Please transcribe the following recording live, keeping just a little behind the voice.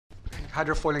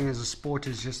Hydrofoiling as a sport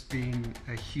has just been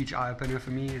a huge eye-opener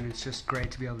for me, and it's just great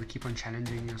to be able to keep on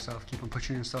challenging yourself, keep on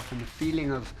pushing yourself, and the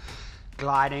feeling of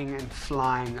gliding and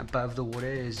flying above the water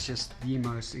is just the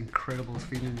most incredible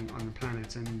feeling on the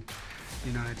planet. And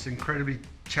you know, it's incredibly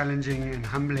challenging and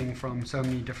humbling from so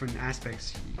many different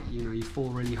aspects. You know, you fall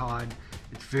really hard,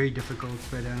 it's very difficult,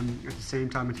 but at the same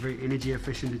time it's very energy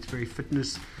efficient, it's very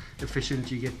fitness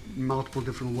efficient, you get multiple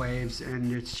different waves,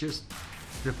 and it's just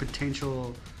the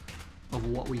potential of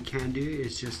what we can do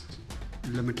is just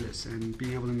limitless. And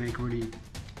being able to make really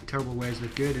terrible waves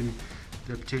look good, and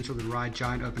the potential to ride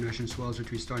giant open ocean swells, which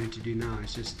we're starting to do now,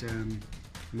 is just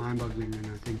mind-boggling. And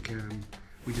I think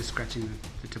we're just scratching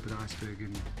the tip of the iceberg,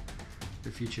 and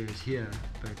the future is here,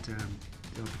 but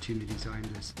the opportunities are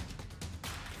endless.